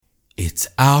It's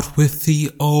out with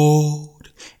the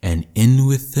old and in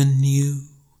with the new.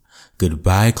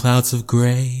 Goodbye clouds of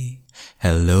gray,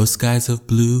 hello skies of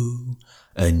blue.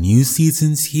 A new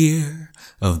season's here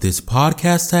of this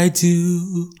podcast I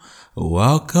do.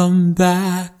 Welcome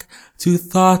back to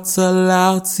Thoughts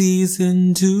Aloud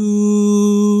Season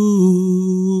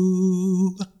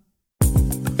 2.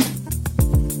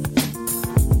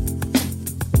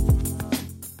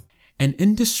 An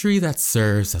industry that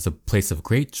serves as a place of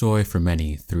great joy for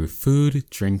many through food,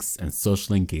 drinks, and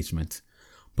social engagement,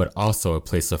 but also a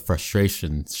place of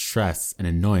frustration, stress, and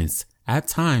annoyance at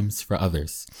times for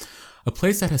others. A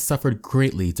place that has suffered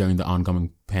greatly during the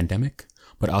ongoing pandemic,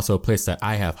 but also a place that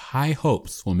I have high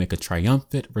hopes will make a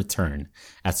triumphant return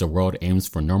as the world aims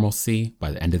for normalcy by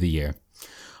the end of the year.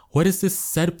 What is this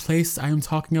said place I am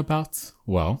talking about?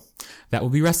 Well, that will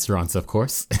be restaurants, of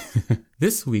course.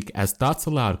 This week, as Thoughts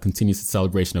Aloud continues the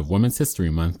celebration of Women's History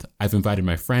Month, I've invited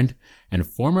my friend and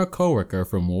former coworker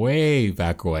from way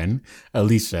back when,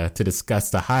 Alicia, to discuss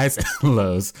the highs and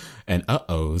lows and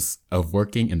uh-ohs of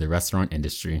working in the restaurant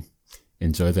industry.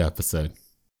 Enjoy the episode.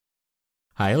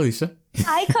 Hi, Alicia.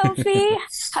 Hi, Kofi.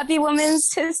 Happy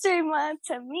Women's History Month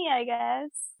to me, I guess.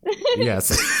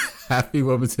 Yes. Happy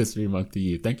Women's History Month to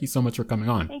you. Thank you so much for coming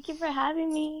on. Thank you for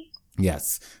having me.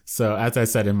 Yes. So as I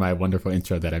said in my wonderful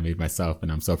intro that I made myself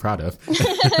and I'm so proud of,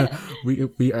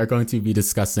 we are going to be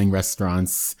discussing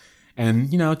restaurants and,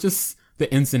 just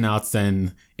the ins and outs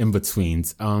and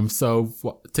in-betweens. So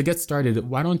to get started,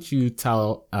 why don't you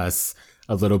tell us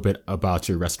a little bit about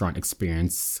your restaurant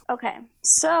experience? Okay.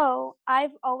 So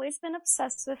I've always been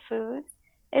obsessed with food.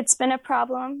 It's been a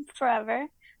problem forever.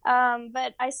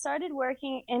 But I started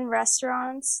working in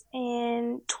restaurants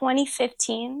in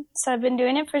 2015. So I've been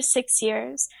doing it for 6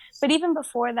 years. But even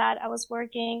before that, I was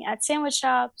working at sandwich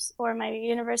shops or my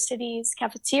university's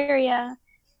cafeteria,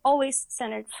 always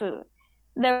centered food.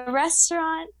 The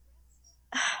restaurant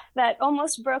that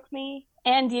almost broke me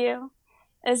and you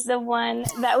is the one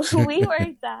that we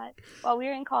worked at while we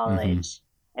were in college. Mm-hmm.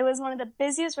 It was one of the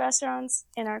busiest restaurants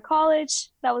in our college.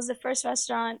 That was the first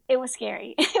restaurant. It was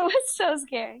scary. It was so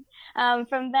scary.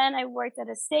 From then, I worked at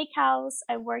a steakhouse.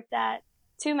 I worked at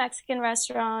 2 Mexican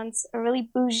restaurants, a really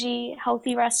bougie,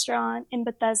 healthy restaurant in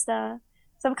Bethesda.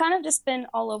 So I've kind of just been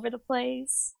all over the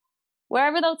place.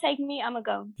 Wherever they'll take me, I'm going to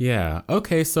go. Yeah.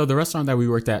 Okay. So the restaurant that we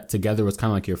worked at together was kind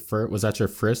of like was that your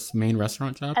first main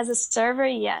restaurant job? As a server,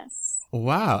 yes.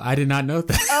 Wow. I did not know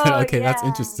that. Oh, okay. Yeah. That's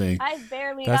interesting. I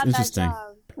barely got that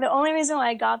job. The only reason why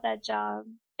I got that job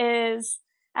is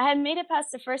I had made it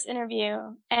past the first interview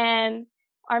and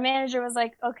our manager was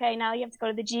like, okay, now you have to go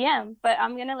to the GM, but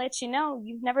I'm going to let you know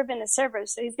you've never been a server.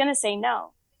 So he's going to say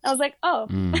no. I was like, oh,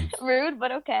 rude,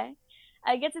 but okay.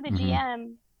 I get to the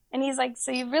GM and he's like,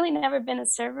 so you've really never been a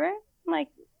server? I'm like,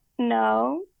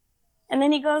 no. And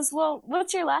then he goes, well,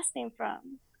 what's your last name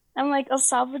from? I'm like, El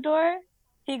Salvador.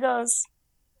 He goes,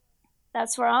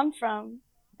 that's where I'm from.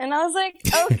 And I was like,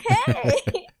 okay.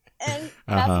 And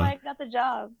that's why I got the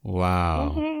job.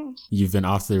 Wow. Mm-hmm. You've been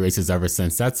off to the races ever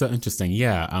since. That's so interesting.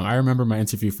 Yeah. I remember my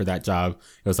interview for that job.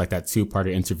 It was like that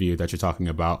 2-parter interview that you're talking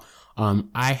about.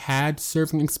 I had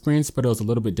serving experience, but it was a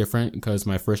little bit different because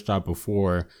my first job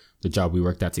before the job we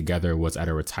worked at together was at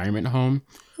a retirement home.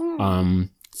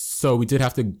 So we did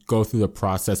have to go through the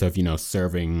process of,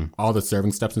 serving all the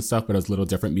serving steps and stuff, but it was a little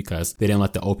different because they didn't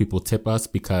let the old people tip us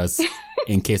because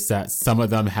in case that some of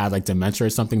them had like dementia or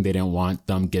something, they didn't want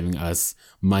them giving us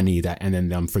money and then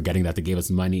them forgetting that they gave us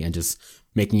money and just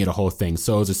making it a whole thing.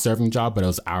 So it was a serving job, but it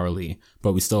was hourly,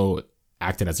 but we still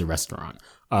acted as a restaurant.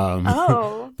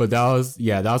 But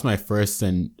that was my first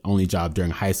and only job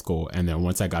during high school. And then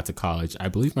once I got to college, I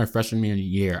believe my freshman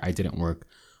year, I didn't work.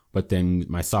 But then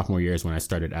my sophomore year is when I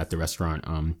started at the restaurant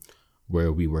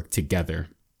where we worked together.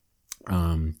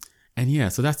 And yeah,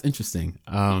 so that's interesting.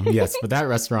 Yes, but that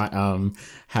restaurant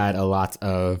had a lot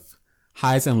of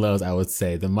highs and lows, I would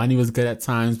say. The money was good at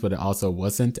times, but it also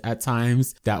wasn't at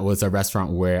times. That was a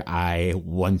restaurant where I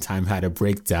one time had a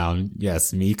breakdown.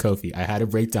 Yes, me, Kofi. I had a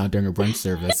breakdown during a brunch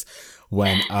service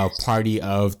when a party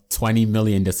of 20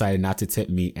 million decided not to tip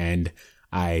me, and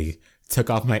I took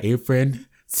off my apron.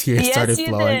 Tears started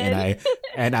flowing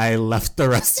and I left the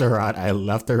restaurant.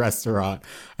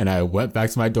 And I went back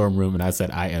to my dorm room and I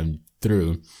said, I am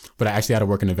through. But I actually had to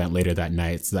work an event later that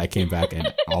night. So I came back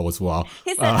and all was well.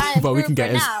 He said, I am through for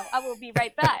now. I will be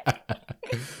right back.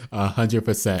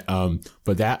 100%.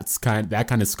 But that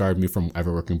kind of scarred me from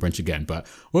ever working brunch again. But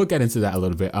we'll get into that a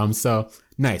little bit. So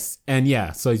nice. And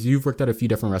yeah, so you've worked at a few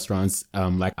different restaurants,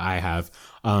 like I have.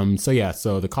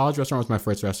 So the college restaurant was my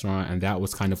first restaurant, and that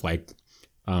was kind of like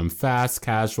fast,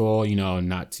 casual,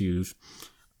 not too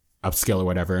upscale or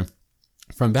whatever.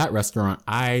 From that restaurant,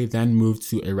 I then moved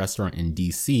to a restaurant in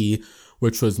DC,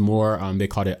 which was more, they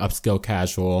called it upscale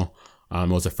casual. It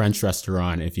was a French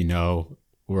restaurant. If you know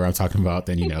where I'm talking about,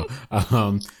 then you know.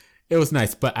 It was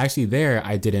nice, but actually there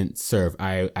I didn't serve.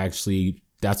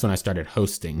 That's when I started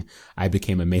hosting. I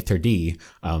became a maitre d'.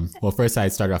 Well, first I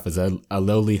started off as a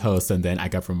lowly host, and then I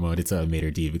got promoted to a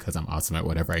maitre d' because I'm awesome at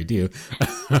whatever I do.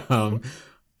 So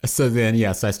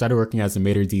I started working as a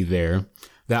maitre d' there.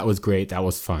 That was great. That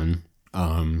was fun.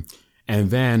 And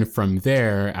then from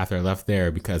there, after I left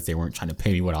there, because they weren't trying to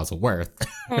pay me what I was worth,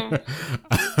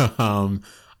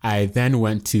 I then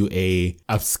went to a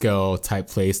upscale type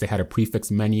place. They had a prefix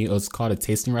menu. It was called a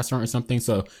tasting restaurant or something.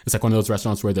 So it's like one of those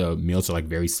restaurants where the meals are like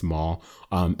very small.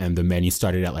 And the menu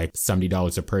started at like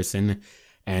 $70 a person.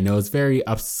 And it was very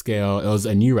upscale. It was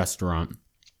a new restaurant.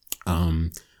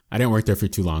 I didn't work there for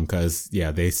too long because,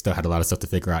 they still had a lot of stuff to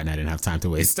figure out and I didn't have time to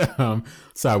waste.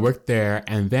 So I worked there,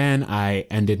 and then I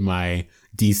ended my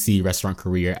DC restaurant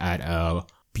career at a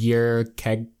beer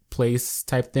keg place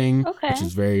type thing, which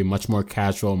is much more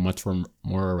casual, much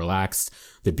more relaxed.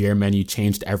 The beer menu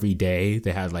changed every day.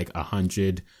 They had like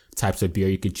 100 types of beer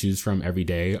you could choose from every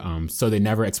day. So they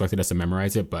never expected us to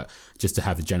memorize it, but just to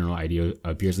have the general idea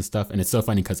of beers and stuff. And it's so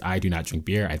funny because I do not drink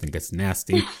beer. I think it's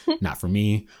nasty. Not for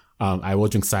me. I will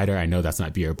drink cider. I know that's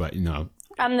not beer, but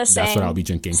I'm the same. That's what I'll be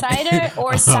drinking. Cider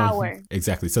or sour.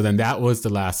 Exactly. So then that was the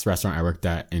last restaurant I worked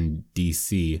at in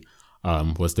DC,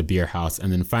 was the Beer House.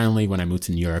 And then finally, when I moved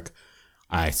to New York,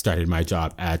 I started my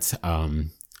job at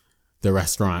the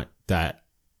restaurant that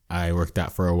I worked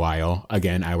at for a while.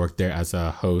 Again, I worked there as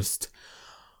a host.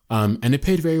 And it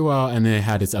paid very well, and then it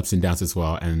had its ups and downs as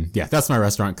well. And that's my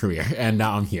restaurant career. And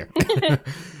now I'm here.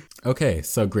 Okay,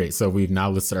 so great. So we've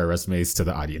now listed our resumes to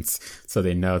the audience so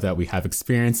they know that we have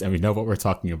experience and we know what we're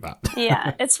talking about.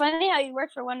 Yeah, it's funny how you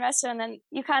work for one restaurant and then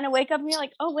you kind of wake up and you're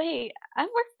like, oh, wait, I've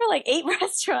worked for like 8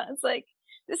 restaurants. Like,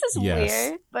 this is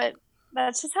weird, but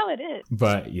that's just how it is.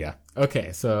 But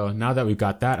okay, so now that we've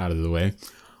got that out of the way,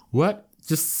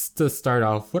 just to start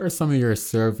off, what are some of your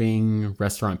serving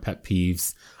restaurant pet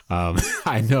peeves?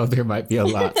 I know there might be a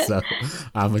lot, so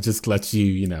I'm going to just let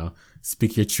you,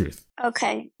 speak your truth.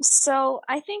 Okay. So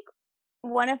I think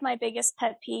one of my biggest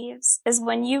pet peeves is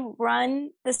when you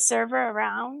run the server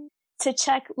around to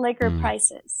check liquor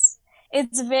prices.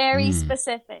 It's very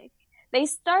specific. They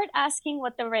start asking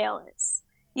what the rail is.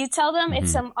 You tell them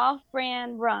it's some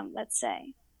off-brand rum, let's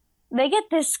say. They get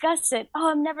disgusted. Oh,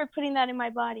 I'm never putting that in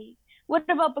my body. What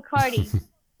about Bacardi?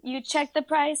 You check the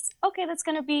price. Okay, that's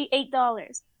going to be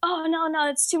 $8. Oh, no,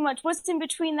 it's too much. What's in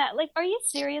between that? Like, are you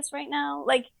serious right now?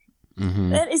 Like,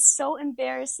 that is so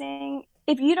embarrassing.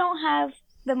 If you don't have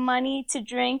the money to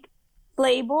drink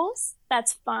labels,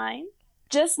 that's fine.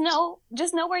 Just know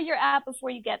where you're at before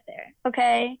you get there.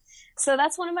 Okay. So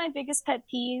that's one of my biggest pet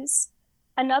peeves.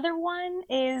 Another one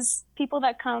is people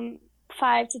that come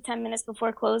 5 to 10 minutes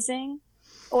before closing,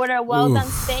 order a well-done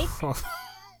steak.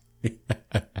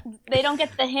 They don't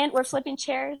get the hint. We're flipping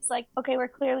chairs. Like, okay, we're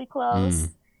clearly closed.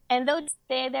 And they'll just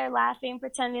stay there laughing,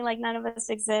 pretending like none of us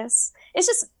exist. It's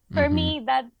just, for me,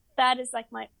 that is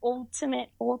like my ultimate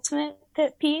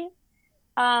pet peeve.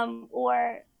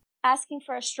 Or asking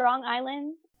for a strong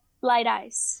island, light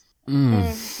ice.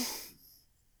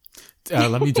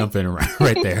 Let me jump in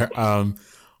right there.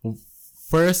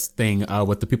 First thing,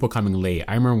 with the people coming late,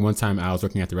 I remember one time I was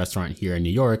working at the restaurant here in New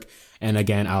York, and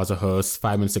again, I was a host,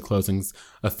 5 minutes to closings.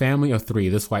 A family of 3,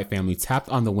 this white family, tapped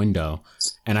on the window,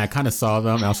 and I kind of saw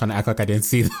them, and I was trying to act like I didn't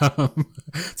see them.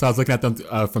 So I was looking at them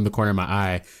from the corner of my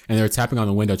eye, and they were tapping on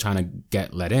the window trying to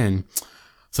get let in.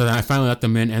 So then I finally let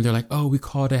them in, and they're like, oh, we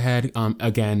called ahead.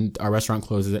 Again, our restaurant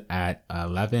closes at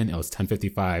 11. It was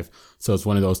 10:55. So it's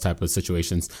one of those type of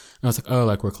situations. And I was like, oh,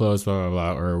 like we're closed, blah,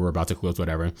 blah, blah, or we're about to close,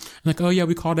 whatever. And like, oh yeah,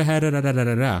 we called ahead, da, da, da, da,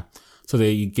 da, da. So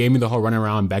they gave me the whole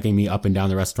runaround, begging me up and down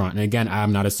the restaurant. And again,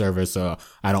 I'm not a server, so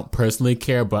I don't personally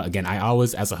care. But again, I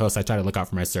always, as a host, I try to look out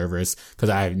for my servers because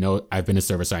I've been a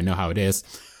server, so I know how it is.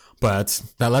 But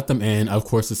I let them in. Of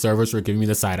course, the servers were giving me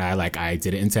the side eye, like I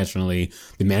did it intentionally.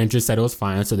 The manager said it was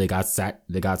fine, so they got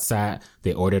sat,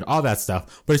 they ordered all that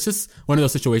stuff. But it's just one of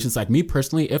those situations, like me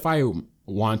personally, if I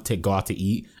want to go out to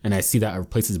eat and I see that a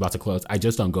place is about to close, I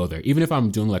just don't go there. Even if I'm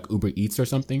doing like Uber Eats or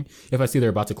something, if I see they're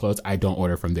about to close, I don't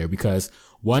order from there because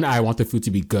 1, I want the food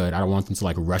to be good. I don't want them to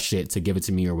like rush it to give it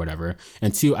to me or whatever.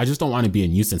 And 2, I just don't want to be a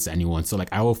nuisance to anyone. So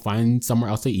like I will find somewhere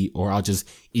else to eat, or I'll just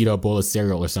eat a bowl of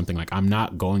cereal or something. Like I'm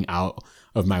not going out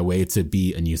of my way to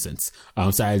be a nuisance.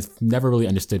 So I've never really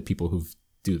understood people who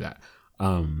do that.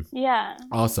 Yeah.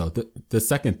 Also, the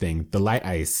second thing, the light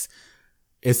ice.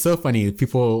 It's so funny.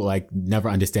 People like never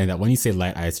understand that when you say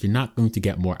light ice, you're not going to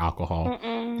get more alcohol.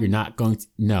 you're not going to,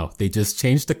 no, they just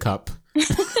changed the cup.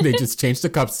 They just changed the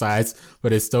cup size,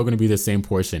 but it's still going to be the same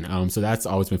portion. So that's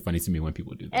always been funny to me when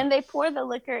people do that. And they pour the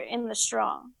liquor in the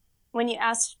straw when you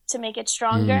ask to make it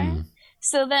stronger.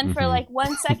 So then for like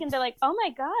 1 second, they're like, oh my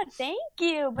God, thank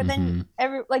you. But then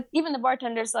even the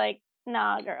bartender's like,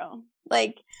 nah, girl,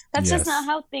 like that's just not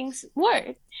how things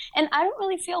work. And I don't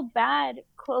really feel bad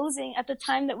closing at the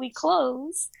time that we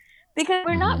close, because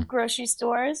we're not grocery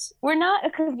stores. We're not a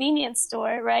convenience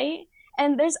store, right?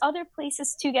 And there's other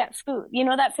places to get food. You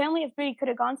know, that family of three could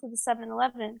have gone to the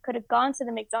 7-Eleven, could have gone to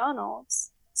the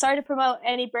McDonald's. Sorry to promote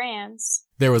any brands.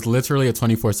 There was literally a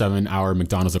 24/7 hour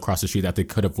McDonald's across the street that they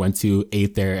could have went to,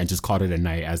 ate there, and just called it a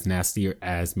night. As nasty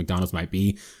as McDonald's might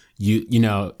be, you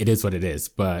know, it is what it is.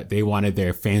 But they wanted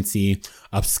their fancy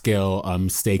upscale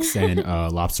steaks and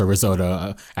lobster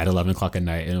risotto at 11 o'clock at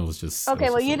night, and it was just okay.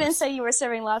 Well, you didn't say you were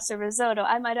serving lobster risotto.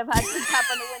 I might have had to tap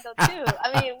on the window too.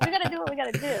 I mean, we gotta do what we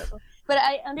gotta do. But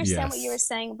I understand what you were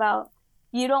saying about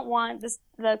you don't want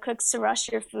the cooks to rush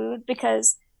your food,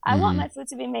 because I want my food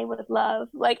to be made with love.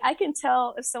 Like, I can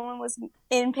tell if someone was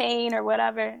in pain or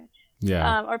whatever,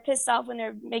 or pissed off when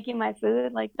they're making my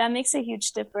food. Like, that makes a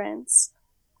huge difference.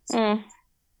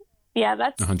 Yeah,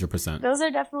 that's 100%. Those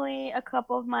are definitely a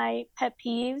couple of my pet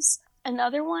peeves.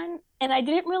 Another one, and I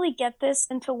didn't really get this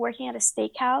until working at a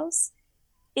steakhouse,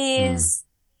 is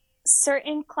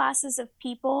certain classes of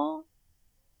people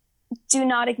do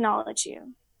not acknowledge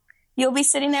you. You'll be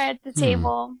sitting there at the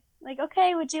table, like,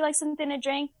 okay, would you like something to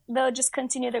drink? They'll just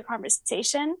continue their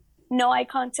conversation. No eye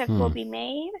contact will be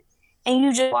made. And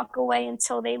you just walk away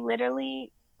until they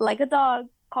literally, like a dog,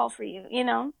 call for you, you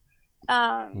know?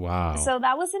 Wow. So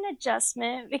that was an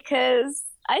adjustment, because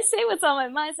I say what's on my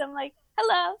mind. So I'm like,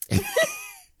 hello.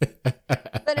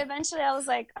 But eventually I was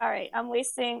like, all right, I'm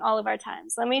wasting all of our time.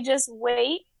 So let me just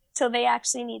wait till they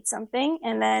actually need something.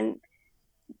 And then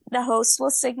the host will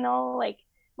signal. Like,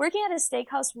 working at a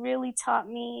steakhouse really taught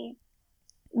me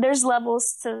there's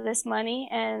levels to this money,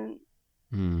 and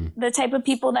the type of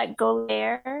people that go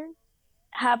there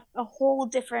have a whole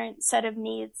different set of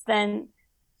needs than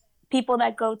people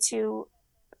that go to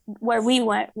where we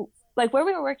went. Like, where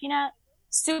we were working at,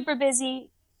 super busy,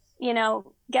 you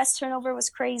know, guest turnover was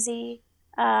crazy,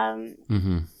 kind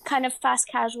of fast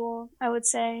casual, I would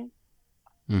say.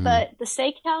 But the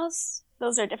steakhouse,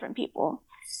 those are different people.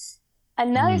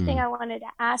 Another thing I wanted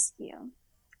to ask you,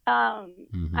 I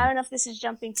don't know if this is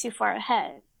jumping too far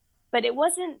ahead, but it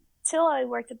wasn't till I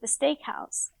worked at the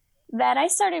steakhouse that I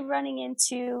started running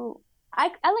into, I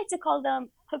like to call them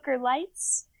hooker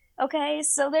lights. Okay,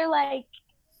 so they're like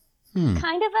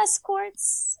kind of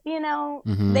escorts, you know.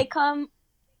 They come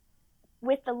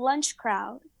with the lunch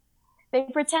crowd. They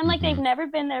pretend like they've never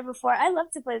been there before. I love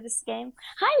to play this game.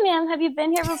 Hi, ma'am, have you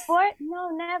been here before? No,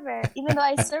 never. Even though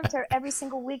I served her every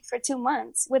single week for 2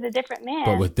 months with a different man.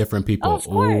 But with different people. Oh, of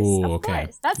course, of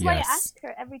course. That's why I ask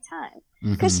her every time.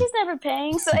 Because she's never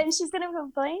paying, so and she's going to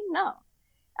complain? No.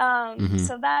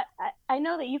 So that, I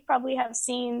know that you probably have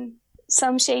seen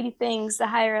some shady things the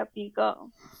higher up you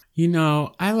go. You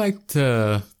know, I like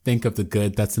to think of the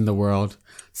good that's in the world.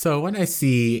 So when I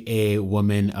see a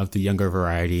woman of the younger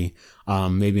variety,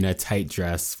 maybe in a tight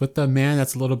dress with a man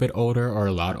that's a little bit older or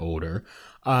a lot older,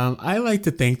 I like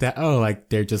to think that, oh, like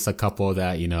they're just a couple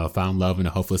that, you know, found love in a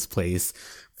hopeless place.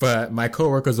 But my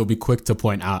coworkers will be quick to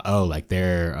point out, oh, like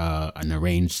they're an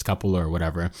arranged couple or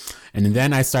whatever. And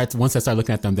then once I start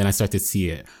looking at them, then I start to see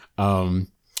it.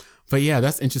 But yeah,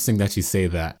 that's interesting that you say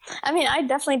that. I mean, I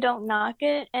definitely don't knock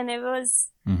it. And it was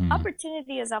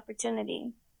opportunity is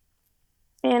opportunity,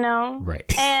 you know? Right.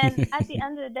 And at the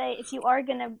end of the day, if you are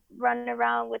going to run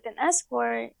around with an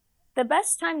escort, the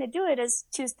best time to do it is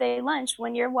Tuesday lunch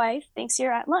when your wife thinks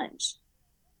you're at lunch.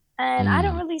 And I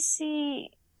don't really see,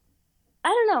 I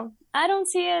don't know. I don't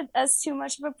see it as too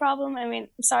much of a problem. I mean,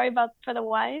 I'm sorry for the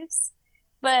wives,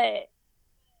 but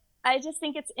I just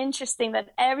think it's interesting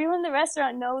that everyone in the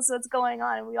restaurant knows what's going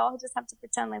on, and we all just have to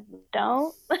pretend like we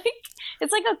don't. Like,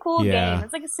 it's like a cool game.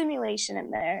 It's like a simulation in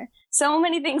there. So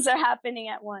many things are happening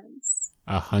at once.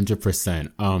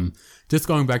 100%. Just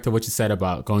going back to what you said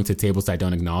about going to tables that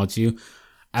don't acknowledge you.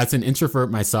 As an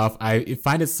introvert myself, I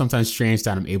find it sometimes strange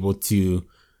that I'm able to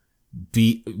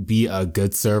be a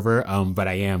good server. But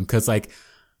I am, because like,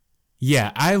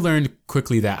 yeah, I learned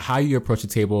quickly that how you approach a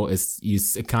table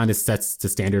it kind of sets the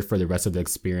standard for the rest of the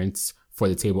experience for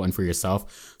the table and for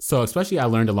yourself. So especially I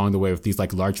learned along the way with these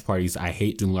like large parties. I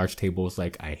hate doing large tables.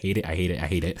 Like I hate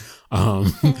it.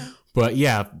 But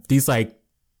yeah, these like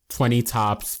 20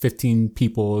 tops, 15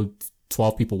 people,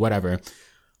 12 people, whatever.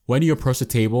 When you approach the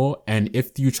table, and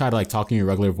if you try to like talk in your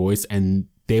regular voice and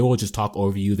they will just talk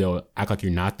over you. They'll act like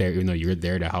you're not there, even though you're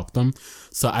there to help them.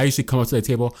 So I usually come up to the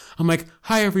table. I'm like,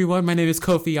 hi, everyone. My name is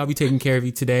Kofi. I'll be taking care of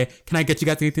you today. Can I get you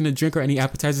guys anything to drink or any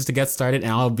appetizers to get started?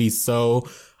 And I'll be so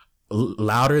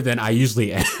louder than I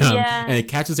usually am. Yeah. And it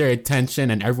catches their attention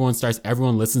and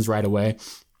everyone listens right away.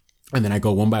 And then I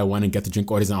go one by one and get the drink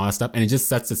orders and all that stuff. And it just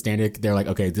sets the standard. They're like,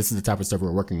 okay, this is the type of stuff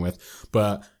we're working with.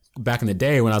 But back in the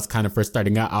day when I was kind of first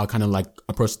starting out, I'll kind of like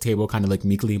approach the table kind of like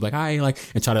meekly, like, hi, like,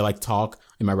 and try to like talk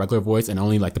in my regular voice. And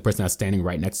only like the person that's standing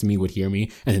right next to me would hear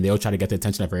me. And then they'll try to get the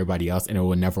attention of everybody else and it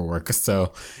would never work.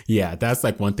 So yeah, that's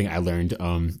like one thing I learned,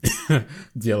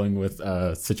 dealing with,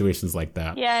 situations like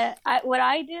that. Yeah. What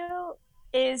I do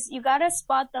is you got to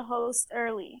spot the host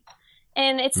early.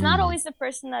 And it's not always the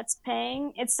person that's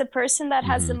paying. It's the person that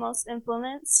has the most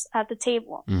influence at the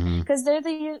table. Because they're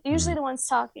usually the ones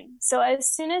talking. So as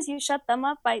soon as you shut them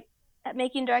up by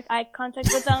making direct eye contact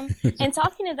with them and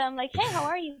talking to them like, hey, how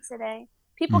are you today?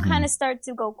 People kind of start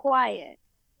to go quiet.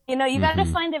 You know, you got to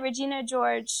find the Regina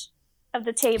George of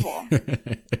the table.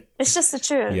 It's just the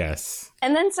truth. Yes.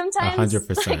 And then sometimes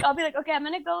 100%. like, I'll be like, okay, I'm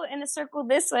going to go in a circle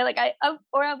this way. Like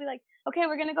or I'll be like, okay,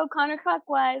 we're going to go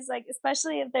counterclockwise. Like,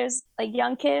 especially if there's like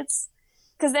young kids.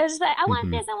 Cause they're just like, I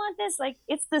want this. Like,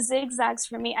 it's the zigzags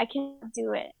for me. I can't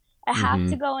do it. I have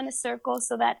to go in a circle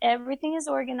so that everything is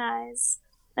organized.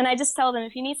 And I just tell them,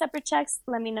 if you need separate checks,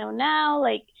 let me know now.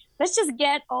 Like, let's just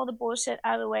get all the bullshit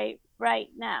out of the way right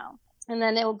now. And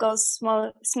then it will go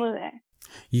smoother.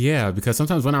 Yeah, because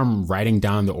sometimes when I'm writing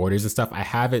down the orders and stuff, I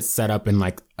have it set up in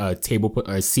like a table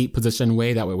or a seat position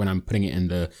way. That way, when I'm putting it in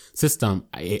the system,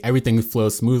 everything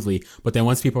flows smoothly. But then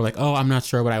once people are like, oh, I'm not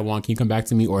sure what I want, can you come back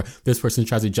to me? Or this person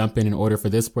tries to jump in and order for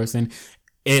this person.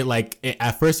 It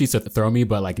at first used to throw me,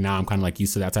 but like now I'm kind of like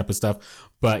used to that type of stuff.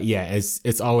 But yeah,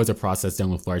 it's always a process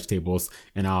dealing with large tables,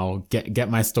 and I'll get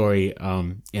my story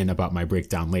in about my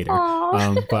breakdown later.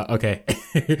 But okay,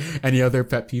 any other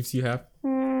pet peeves you have?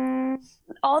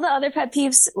 All the other pet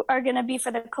peeves are going to be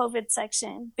for the COVID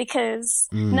section because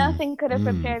nothing could have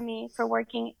prepared me for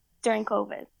working during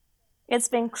COVID. It's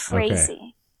been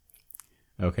crazy.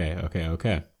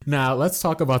 Okay. Now let's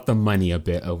talk about the money a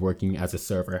bit of working as a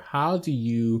server. How do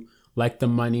you like the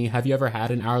money? Have you ever had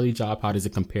an hourly job? How does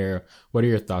it compare? What are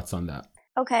your thoughts on that?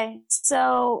 Okay.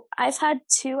 So I've had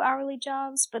 2 hourly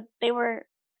jobs, but they were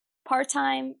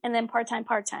part-time and then part-time.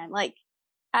 Like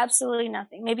absolutely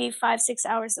nothing, maybe 5-6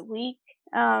 hours a week.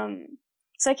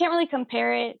 So I can't really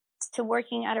compare it to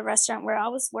working at a restaurant where I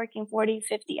was working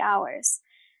 40-50 hours.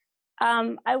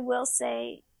 I will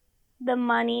say the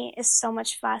money is so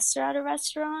much faster at a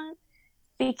restaurant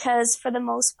because for the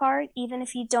most part, even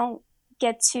if you don't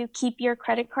get to keep your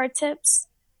credit card tips,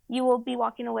 you will be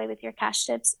walking away with your cash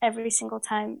tips every single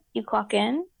time you clock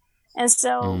in. And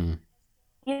so,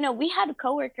 you know, we had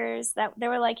coworkers that they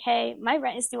were like, hey, my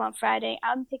rent is due on Friday.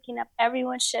 I'm picking up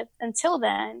everyone's shift until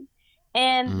then.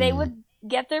 And they would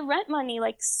get their rent money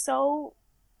like so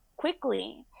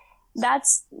quickly.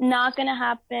 That's not going to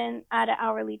happen at an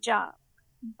hourly job.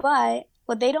 But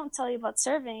what they don't tell you about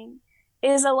serving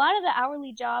is a lot of the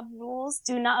hourly job rules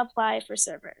do not apply for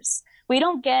servers. We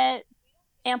don't get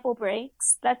ample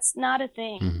breaks. That's not a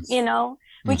thing, you know?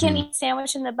 We can eat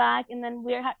sandwich in the back and then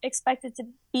we're expected to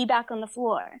be back on the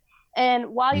floor. And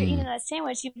while you're eating that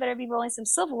sandwich, you better be rolling some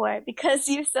silverware because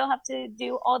you still have to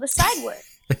do all the side work.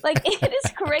 Like, it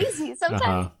is crazy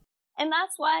sometimes. And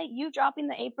that's why you dropping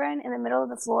the apron in the middle of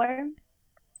the floor,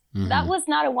 that was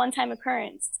not a one-time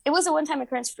occurrence. It was a one-time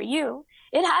occurrence for you.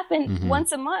 It happened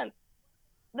once a month.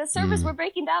 The servers were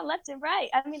breaking down left and right.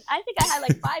 I mean, I think I had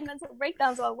like 5 mental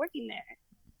breakdowns while working there.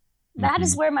 That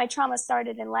is where my trauma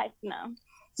started in life, you know.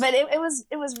 But it was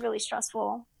really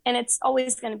stressful, and it's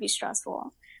always going to be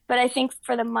stressful. But I think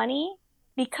for the money,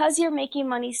 because you're making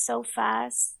money so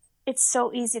fast, it's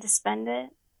so easy to spend it.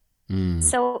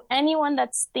 So anyone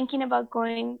that's thinking about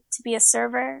going to be a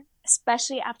server,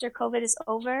 especially after COVID is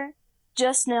over,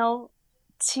 just know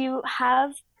to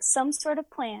have some sort of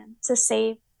plan to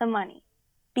save the money.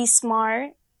 Be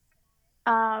smart.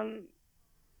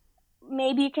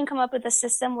 Maybe you can come up with a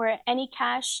system where any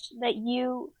cash that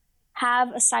you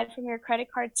have aside from your credit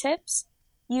card tips,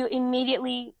 you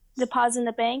immediately deposit in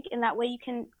the bank, and that way you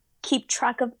can keep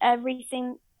track of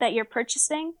everything that you're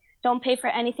purchasing. Don't pay for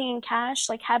anything in cash.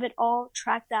 Like, have it all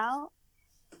tracked out,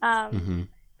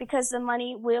 because the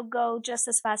money will go just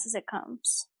as fast as it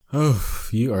comes. Oh,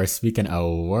 you are speaking a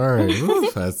word.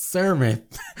 Oof, a sermon.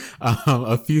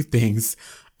 A few things.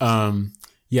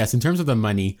 Yes, in terms of the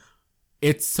money,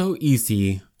 it's so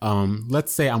easy.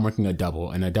 Let's say I'm working a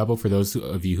double, and a double, for those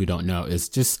of you who don't know, is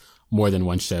just more than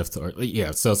one shift, or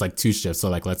so it's like 2 shifts. So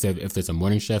like, let's say if there's a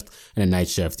morning shift and a night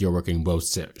shift, you're working both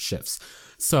shifts.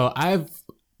 So I've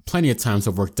plenty of times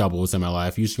I've worked doubles in my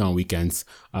life, usually on weekends,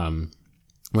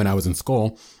 when I was in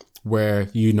school, where,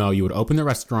 you would open the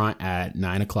restaurant at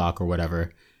 9 o'clock or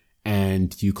whatever,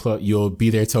 and you'll be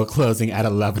there till closing at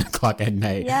 11 o'clock at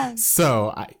night. Yeah.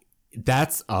 So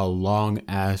that's a long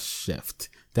ass shift.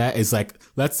 That is like,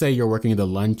 let's say you're working the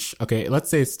lunch. Okay. Let's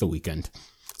say it's the weekend.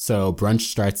 So brunch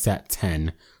starts at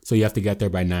 10. So you have to get there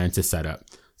by 9 to set up.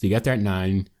 So you get there at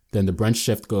 9, then the brunch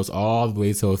shift goes all the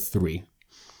way till 3.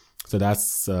 So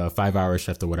that's a 5-hour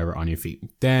shift or whatever on your feet.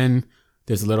 Then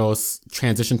there's a little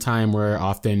transition time where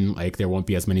often like there won't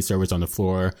be as many servers on the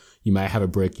floor. You might have a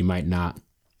break, you might not.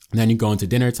 And then you go into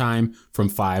dinner time from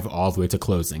 5 all the way to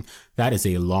closing. That is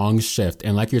a long shift.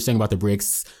 And like you're saying about the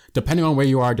breaks, depending on where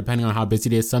you are, depending on how busy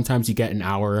it is, sometimes you get an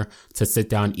hour to sit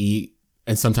down, eat,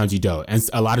 and sometimes you don't. And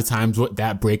a lot of times what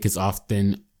that break is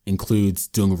often includes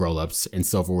doing roll-ups and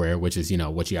silverware, which is,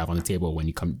 what you have on the table when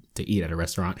you come to eat at a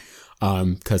restaurant.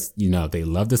 Cause, they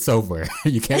love the silverware.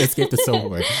 You can't escape the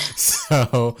silverware.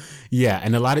 So yeah.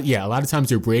 And a lot of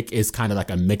times your break is kind of like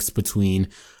a mix between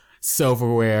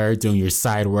silverware, doing your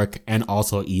side work, and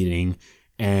also eating,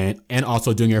 and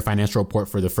also doing your financial report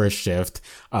for the first shift,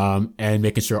 and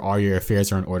making sure all your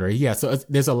affairs are in order. Yeah. So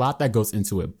there's a lot that goes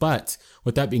into it. But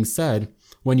with that being said,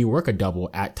 when you work a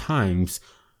double, at times,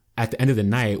 at the end of the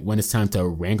night, when it's time to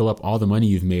wrangle up all the money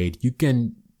you've made, you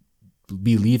can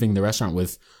be leaving the restaurant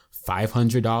with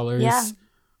 $500, yeah.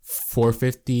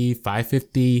 $450,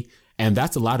 $550. And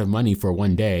that's a lot of money for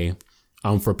one day,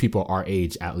 for people our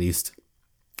age, at least.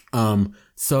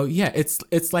 So yeah,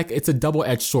 it's like, it's a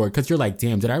double-edged sword, because you're like,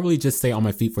 damn, did I really just stay on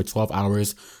my feet for 12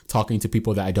 hours talking to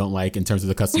people that I don't like in terms of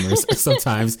the customers?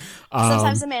 Sometimes,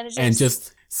 sometimes the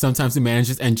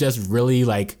managers, and just really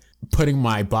like putting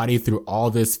my body through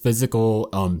all this physical,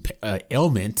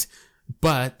 ailment.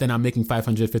 But then I'm making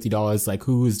 $550. Like,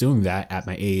 who is doing that at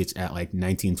my age at like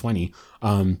 19, 20?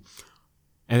 And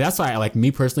that's why, like,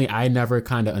 me personally, I never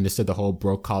kind of understood the whole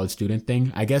broke college student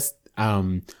thing. I guess,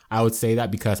 I would say that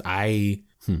because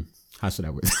how should I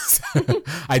word this?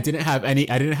 I didn't have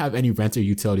any rent or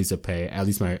utilities to pay. At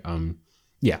least I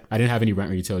didn't have any rent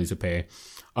or utilities to pay.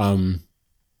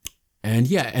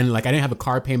 And like, I didn't have a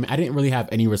car payment. I didn't really have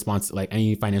any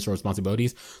any financial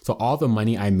responsibilities. So all the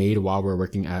money I made while we were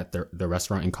working at the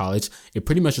restaurant in college, it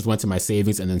pretty much just went to my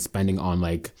savings and then spending on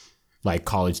like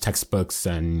college textbooks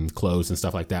and clothes and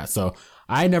stuff like that. So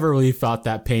I never really felt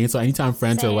that pain. So anytime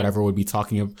friends or whatever would be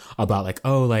talking about like,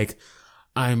 oh, like,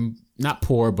 I'm not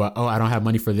poor, but I don't have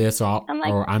money for this, or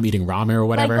I'm eating ramen or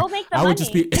whatever. Like, go make the money. Would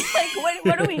just be like,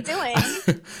 what are we doing?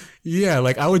 Yeah,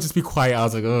 like, I would just be quiet. I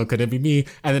was like, oh, could it be me?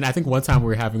 And then I think one time we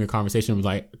were having a conversation, was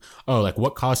like, oh, like,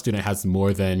 what college student has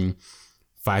more than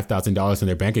 $5,000 in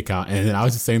their bank account? And then I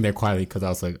was just sitting there quietly, because I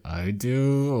was like, I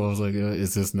do. I was like,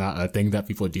 is this not a thing that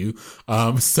people do?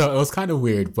 So it was kind of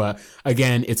weird. But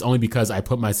again, it's only because I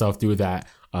put myself through that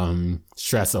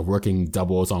stress of working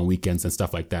doubles on weekends and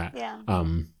stuff like that. Yeah.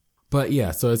 But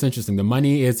yeah, so it's interesting. The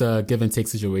money is a give and take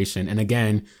situation. And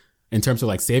again, in terms of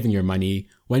like saving your money,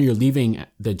 when you're leaving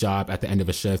the job at the end of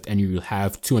a shift and you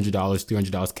have $200,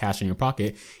 $300 cash in your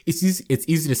pocket, it's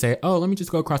easy to say, oh, let me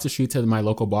just go across the street to my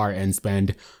local bar and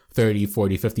spend $30,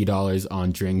 $40, $50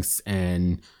 on drinks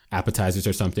and appetizers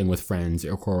or something with friends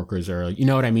or coworkers, or, you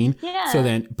know what I mean? Yeah. So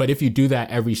then, but if you do that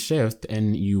every shift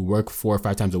and you work 4 or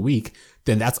 5 times a week,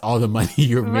 then that's all the money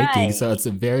you're making. So it's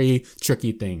a very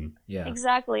tricky thing. Yeah.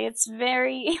 Exactly. It's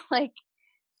very like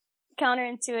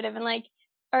counterintuitive and like,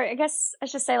 or I guess I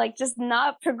should say like just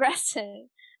not progressive.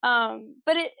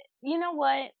 But you know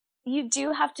what? You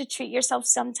do have to treat yourself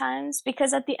sometimes,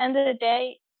 because at the end of the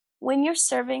day, when you're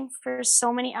serving for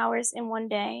so many hours in one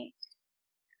day,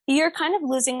 you're kind of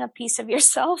losing a piece of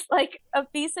yourself. Like, a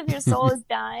piece of your soul is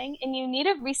dying and you need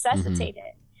to resuscitate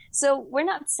it. So we're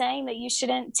not saying that you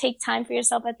shouldn't take time for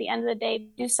yourself at the end of the day,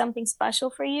 do something special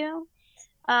for you.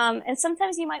 And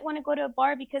sometimes you might want to go to a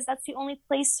bar because that's the only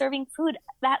place serving food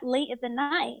that late at the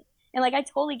night. And like, I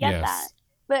totally get that.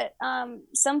 But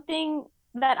something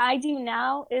that I do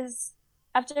now is,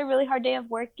 after a really hard day of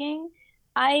working,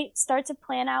 I start to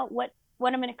plan out what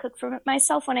I'm going to cook for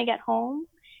myself when I get home.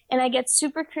 And I get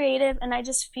super creative, and I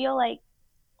just feel like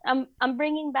I'm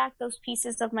bringing back those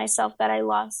pieces of myself that I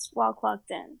lost while clocked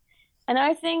in.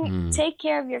 Another thing, take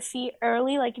care of your feet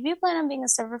early. Like, if you plan on being a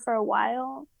server for a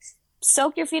while,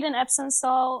 soak your feet in Epsom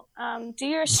salt, do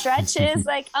your stretches.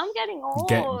 Like, I'm getting old.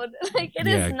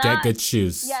 Is not. Get good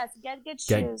shoes. Yes, get good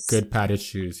shoes. Get good padded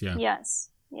shoes, yeah. Yes.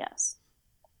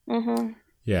 Mm-hmm.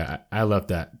 Yeah, I love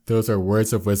that. Those are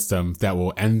words of wisdom that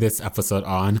we'll end this episode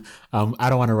on. I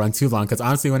don't want to run too long because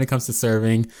honestly, when it comes to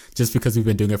serving, just because we've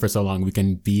been doing it for so long, we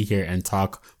can be here and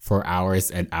talk for hours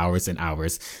and hours and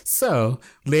hours. So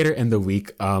later in the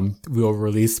week, we'll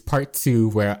release part 2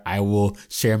 where I will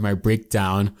share my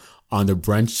breakdown on the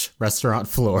brunch restaurant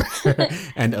floor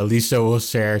and Alicia will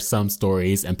share some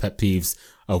stories and pet peeves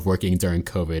of working during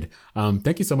COVID.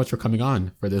 Thank you so much for coming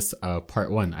on for this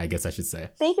part 1, I guess I should say.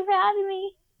 Thank you for having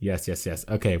me. Yes.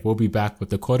 Okay, we'll be back with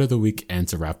the quote of the week and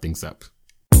to wrap things up.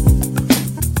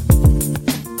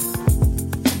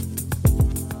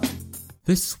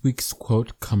 This week's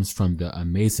quote comes from the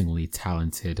amazingly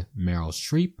talented Meryl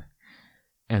Streep,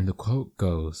 and the quote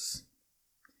goes,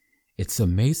 "It's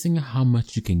amazing how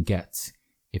much you can get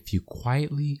if you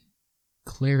quietly,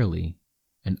 clearly,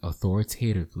 and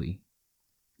authoritatively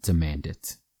demand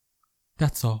it.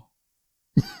 That's all."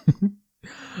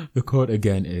 The quote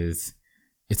again is,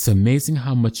 "It's amazing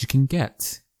how much you can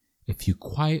get if you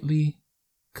quietly,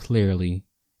 clearly,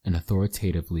 and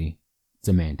authoritatively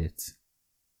demand it.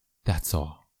 That's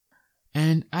all."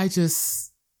 And I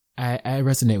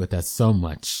resonate with that so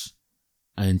much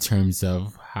in terms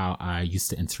of how I used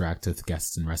to interact with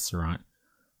guests in restaurant.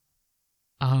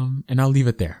 And I'll leave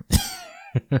it there.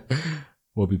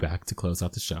 We'll be back to close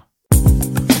out the show.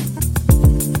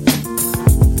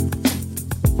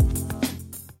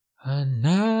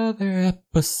 Another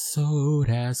episode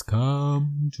has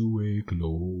come to a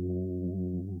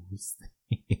close.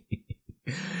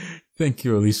 Thank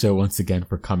you, Alicia, once again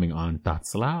for coming on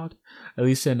Thoughts Aloud.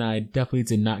 Alicia and I definitely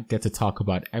did not get to talk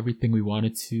about everything we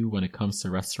wanted to when it comes to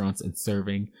restaurants and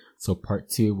serving, so part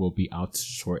 2 will be out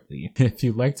shortly. If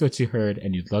you liked what you heard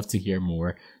and you'd love to hear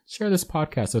more, share this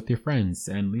podcast with your friends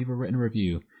and leave a written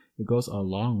review. It goes a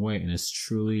long way and is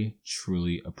truly,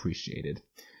 truly appreciated.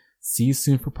 See you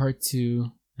soon for part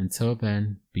 2. Until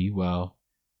then, be well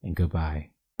and goodbye.